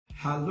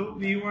Hello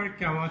viewer,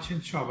 কেমন আছেন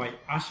সবাই?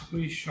 আশা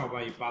করি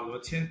সবাই ভালো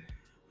আছেন।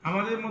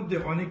 আমাদের মধ্যে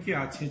অনেকে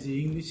আছে যে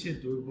ইংলিশে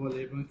দুর্বল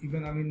এবং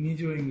ইভেন আমি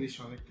নিজেও ইংলিশ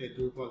অনেকটাই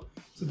দুর্বল।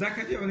 তো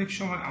দেখা যায় অনেক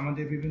সময়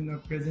আমাদের বিভিন্ন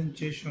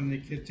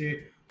প্রেজেন্টেশনের ক্ষেত্রে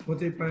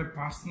হতে পারে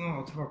পার্সোনাল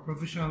অথবা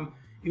প্রফেশনাল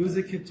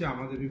ইউজের ক্ষেত্রে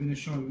আমাদের বিভিন্ন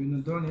সময় বিভিন্ন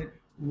ধরনের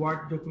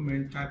ওয়ার্ড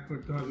ডকুমেন্ট টাইপ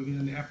করতে হয়, বিভিন্ন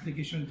ধরনের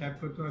অ্যাপ্লিকেশন টাইপ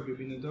করতে হয়,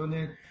 বিভিন্ন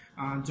ধরনের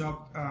জব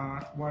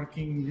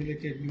ওয়ার্কিং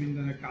রিলেটেড বিভিন্ন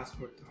ধরনের কাজ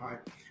করতে হয়।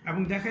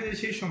 এবং দেখা যায়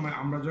সেই সময়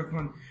আমরা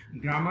যখন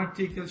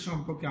গ্রামাটিক্যাল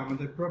সম্পর্কে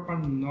আমাদের প্রপার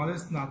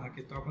নলেজ না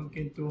থাকে তখন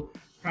কিন্তু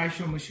প্রায়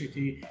সময়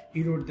সেটি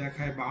ইরোড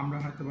দেখায় বা আমরা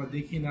হয়তো বা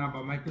দেখি না, বা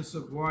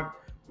মাইক্রোসফট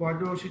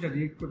ওয়ার্ডও সেটা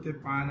রিড করতে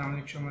পারে না।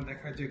 অনেক সময়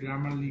দেখা যায়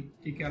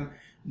গ্রামাটিক্যাল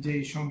যে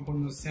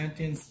সম্পূর্ণ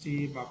সেন্টেন্সটি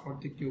বা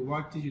প্রত্যেকটি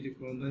ওয়ার্ডটি যদি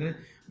কোনো ধরনের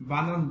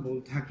বানান ভুল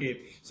থাকে।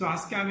 সো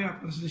আজকে আমি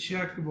আপনার সাথে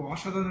শেয়ার করবো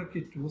অসাধারণ একটি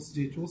টুলস,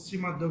 যে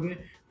টুলসটির মাধ্যমে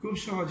খুব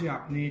সহজে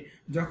আপনি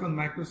যখন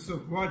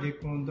মাইক্রোসফট ওয়ার্ডে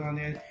কোনো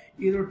ধরনের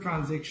ইরোর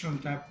ট্রানজেকশন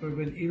টাইপ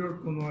করবেন, ইরোর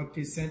কোনো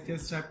একটি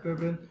সেন্টেন্স টাইপ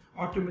করবেন,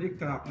 অটোমেটিক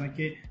তারা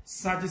আপনাকে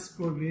সাজেস্ট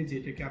করবে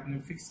যেটাকে আপনি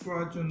ফিক্স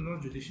করার জন্য,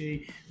 যদি সেই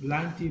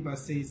লাইনটি বা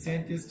সেই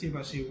সেন্টেন্সটি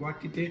বা সেই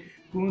ওয়ার্ডটিতে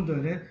কোনো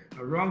ধরনের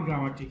রং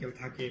গ্রামাটিক্যাল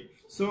থাকে।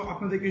 সো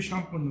আপনাদেরকে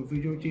সম্পূর্ণ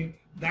ভিডিওটি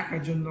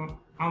দেখার জন্য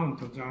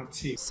আমন্ত্রণ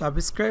জানাচ্ছি।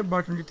 সাবস্ক্রাইব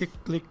বাটনটিতে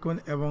ক্লিক করুন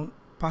এবং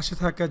পাশে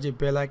থাকা যে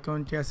বেল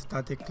আইকনটি আছে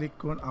তাতে ক্লিক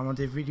করুন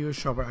আমাদের ভিডিও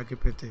সবার আগে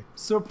পেতে।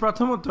 সো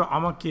প্রথমত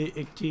আমাকে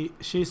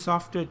সেই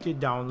সফটওয়্যারটি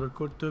ডাউনলোড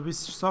করতে হবে।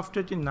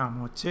 সফটওয়্যারটির নাম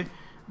হচ্ছে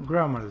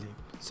গ্রামারলি।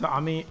 সো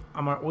আমি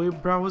আমার ওয়েব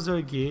ব্রাউজার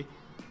গিয়ে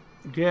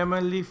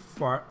গ্রামারলি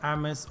ফর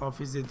MS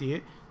অফিসে দিয়ে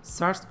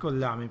সার্চ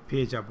করলে আমি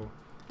পেয়ে যাব।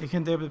 এখান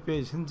থেকে আপনি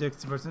পেয়েছেন যে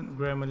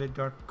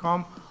grammarly.com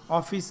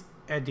অফিস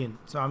অ্যাডিন।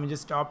 সো আমি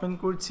জাস্ট ওপেন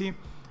করছি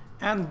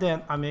অ্যান্ড দেন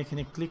আমি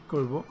এখানে ক্লিক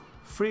করব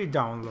ফ্রি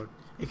ডাউনলোড।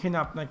 এখানে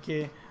আপনাকে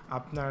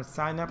আপনার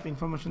সাইন আপ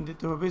ইনফরমেশন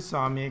দিতে হবে। সো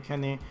আমি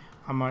এখানে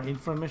আমার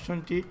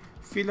ইনফরমেশনটি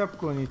ফিল আপ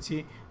করে নিচ্ছি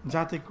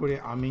যাতে করে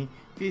আমি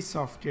এই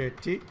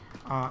সফটওয়্যারটি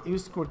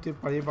ইউজ করতে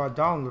পারি বা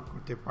ডাউনলোড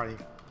করতে পারি।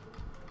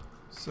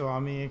 সো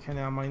আমি এখানে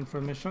আমার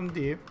ইনফরমেশন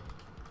দিয়ে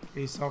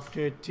এই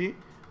সফটওয়্যারটি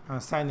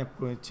সাইন আপ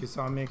করে নিচ্ছি। সো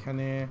আমি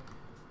এখানে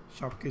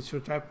সব কিছু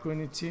টাইপ করে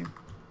নিচ্ছি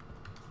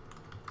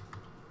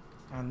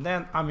অ্যান্ড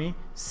দেন আমি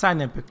সাইন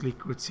আপে ক্লিক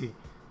করছি।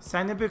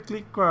 সাইন আপে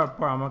ক্লিক করার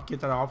পর আমাকে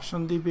তারা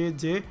অপশন দিবে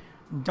যে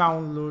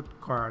ডাউনলোড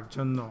করার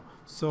জন্য।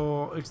 So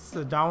it's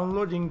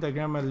downloading the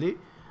Grammarly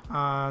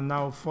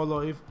now follow.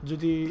 If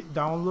যদি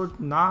ডাউনলোড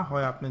না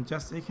হয় আপনি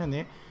জাস্ট এখানে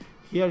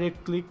হিয়ারে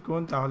ক্লিক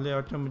করুন, তাহলে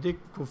অটোমেটিক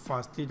খুব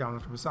ফাস্টলি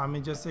ডাউনলোড হবে। সো আমি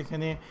জাস্ট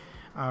এখানে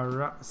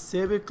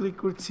সেভে ক্লিক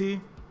করছি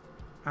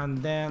অ্যান্ড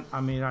দেন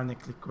আমি রানে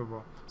ক্লিক করব।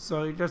 সো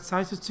এটার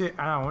সাইজ হচ্ছে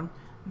অ্যারাউন্ড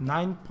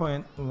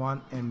 9.1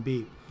 MB।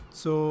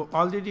 সো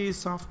অলরেডি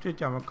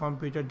সফটওয়্যারটি আমার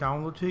কম্পিউটার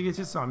ডাউনলোড হয়ে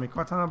গেছে। সো আমি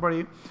কথা না বাড়ি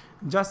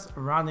জাস্ট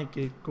রানে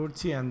ক্লিক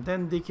করছি অ্যান্ড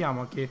দেন দেখি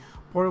আমাকে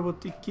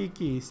পরবর্তী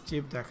কী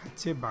স্টেপ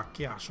দেখাচ্ছে বা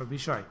কী আসল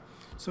বিষয়।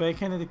 সো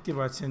এখানে দেখতে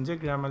পাচ্ছেন যে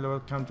Grammarly,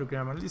 welcome to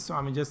Grammarly. So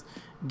আমি জাস্ট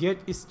গেট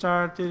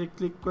স্টার্টে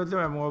ক্লিক করে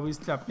দেবো এবং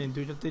অবভিয়াসলি আপনি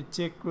দুইটাতে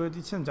চেক করে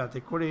দিচ্ছেন যাতে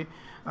করে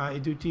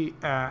এই দুইটি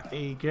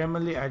এই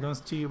গ্রামারলি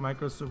অ্যাডভান্সটি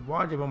মাইক্রোসফট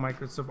ওয়ার্ড এবং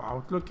মাইক্রোসফট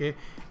আউটলুকে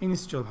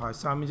ইনস্টল হয়।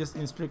 সো আমি জাস্ট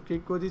ইনস্টল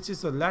ক্লিক করে দিচ্ছি।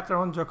 সো লেটার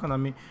অন যখন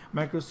আমি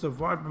মাইক্রোসফট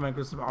ওয়ার্ড বা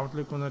মাইক্রোসফট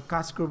আউটলুক কোনো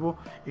কাজ করব,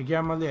 এই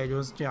গ্রামারলি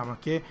অ্যাডভান্সটি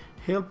আমাকে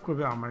হেল্প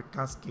করবে আমার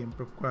কাজকে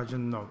ইমপ্রুভ করার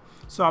জন্য।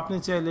 সো আপনি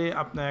চাইলে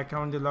আপনার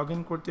অ্যাকাউন্টে লগ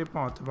ইন করতে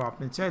পারেন অথবা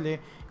আপনি চাইলে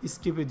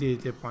স্কিপে দিয়ে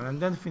দিতে পারেন অ্যান্ড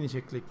দেন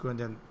ফিনিশে ক্লিক করে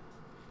দেন।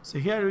 So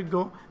here we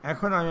go.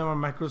 এখন আমি আমার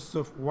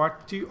মাইক্রোসফট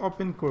ওয়ার্ডটি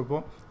ওপেন করব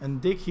অ্যান্ড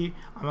দেখি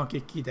আমাকে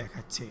কি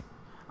দেখাচ্ছে।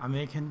 আমি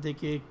এখান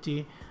থেকে একটি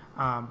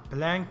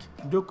ব্ল্যাঙ্ক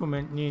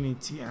ডকুমেন্ট নিয়ে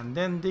নিচ্ছি অ্যান্ড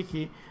দেন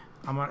দেখি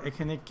আমার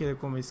এখানে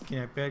কীরকম স্ক্রিন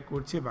অ্যাপিয়ার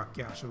করছে বা কি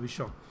আসল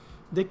বিষয়।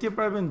 দেখতে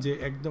পারবেন যে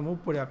একদম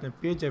উপরে আপনি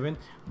পেয়ে যাবেন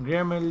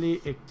গ্রামারলি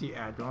একটি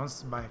অ্যাডভান্স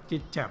বা একটি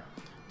ট্যাব,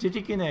 যেটি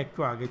কিনা একটু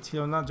আগে ছিল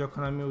না।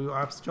 যখন আমি ওই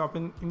অ্যাপসটি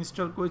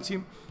ইনস্টল করেছি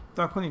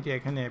তখন এটি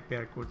এখানে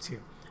অ্যাপিয়ার করছে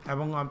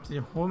এবং আপনি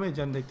হোমে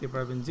যান দেখতে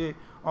পারবেন যে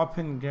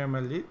ওপেন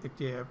গ্রামারলি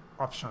একটি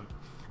অপশন।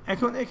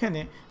 এখন এখানে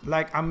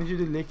লাইক আমি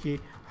যদি লিখি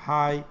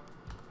hi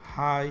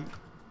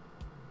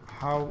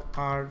how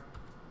are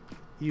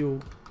you,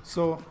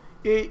 so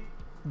এই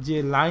যে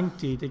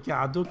লাইনটি এটা কি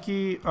আদৌ কি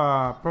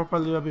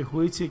প্রপারলিভাবে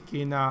হয়েছে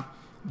কি না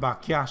বা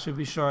কে আসে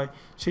বিষয়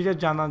সেটা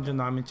জানার জন্য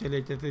আমি চাইলে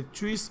এটাতে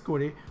চুইস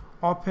করে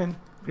ওপেন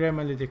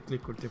গ্রামারলিতে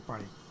ক্লিক করতে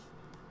পারি।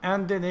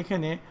 অ্যান্ড দেন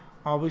এখানে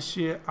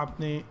অবশ্যই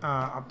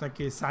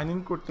আপনাকে সাইন ইন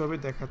করতে হবে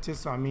দেখাচ্ছে।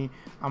 সো আমি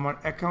আমার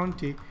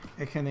অ্যাকাউন্টটি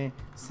এখানে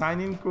সাইন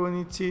ইন করে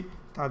নিচ্ছি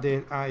তাদের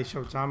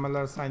এইসব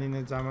সাইন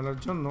ইনের ঝামেলার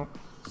জন্য।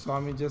 সো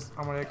আমি জাস্ট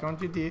আমার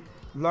অ্যাকাউন্টটি দিয়ে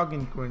লগ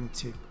ইন করে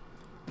নিচ্ছি।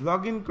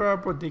 লগ ইন করার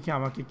পর দেখি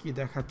আমাকে কি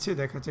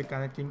দেখাচ্ছে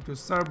কানেক্টিং টু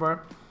সার্ভার।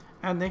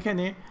 অ্যান্ড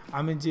এখানে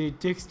আমি যে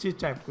টেক্সটটি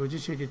টাইপ করেছি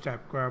সেটি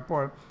টাইপ করার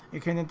পর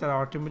এখানে তারা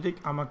অটোমেটিক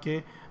আমাকে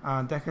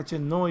দেখাচ্ছে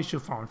নো ইস্যু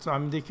ফাউন্ড। সো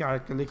আমি দেখি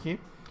আরেকটা লিখি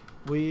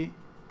উই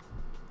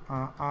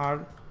আর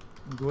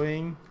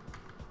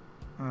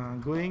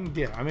গোয়িং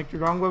দেয়ার। আমি একটু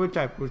রংভাবে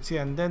টাইপ করছি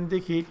অ্যান্ড দেন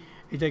দেখি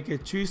এটাকে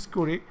চুজ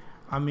করে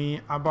আমি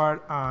আবার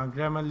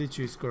গ্রামারলি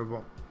চুজ করব।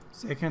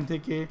 সো এখান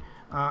থেকে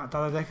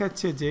তারা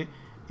দেখাচ্ছে যে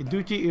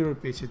দুইটি এরর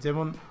পেয়েছে,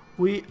 যেমন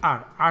উই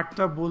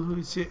আরটা ভুল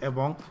হয়েছে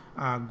এবং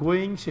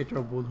গোয়িং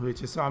সেটাও ভুল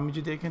হয়েছে। সো আমি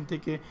যদি এখান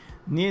থেকে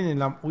নিয়ে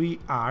নিলাম we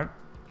are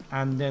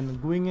and then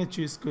গোয়িংয়ে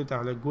choose করি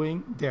তাহলে গোয়িং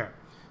দেয়ার।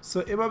 সো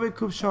এভাবে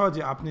খুব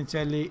সহজে আপনি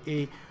চাইলে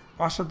এই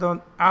অসাধারণ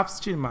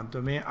অ্যাপসটির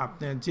মাধ্যমে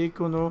আপনার যে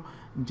কোনো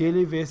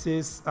ডেইলি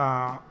বেসিস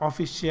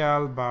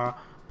অফিসিয়াল বা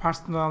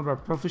পার্সোনাল বা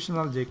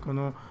প্রফেশনাল যে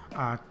কোনো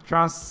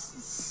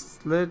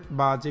ট্রান্সলেট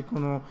বা যে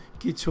কোনো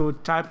কিছু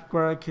টাইপ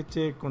করার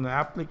ক্ষেত্রে কোনো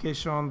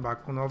অ্যাপ্লিকেশন বা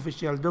কোনো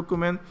অফিসিয়াল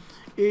ডকুমেন্ট,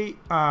 এই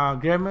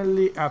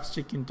গ্রামারলি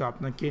অ্যাপসটি কিন্তু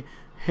আপনাকে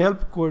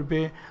হেল্প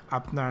করবে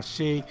আপনার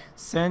সেই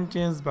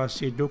সেন্টেন্স বা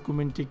সেই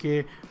ডকুমেন্টটিকে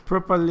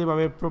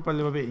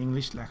প্রপারলিভাবে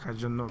ইংলিশ লেখার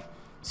জন্য।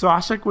 সো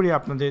আশা করি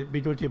আপনাদের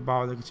ভিডিওটি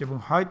ভালো লেগেছে এবং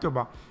হয়তো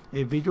বা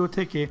এই ভিডিও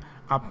থেকে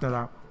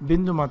আপনারা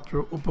বিন্দুমাত্র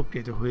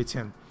উপকৃত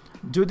হয়েছেন।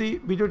 যদি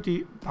ভিডিওটি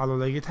ভালো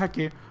লেগে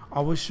থাকে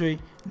অবশ্যই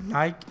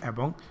লাইক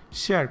এবং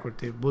শেয়ার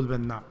করতে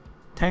ভুলবেন না।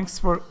 Thanks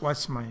for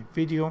watch my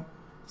video.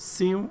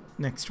 C you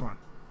next one.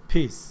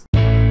 Piece.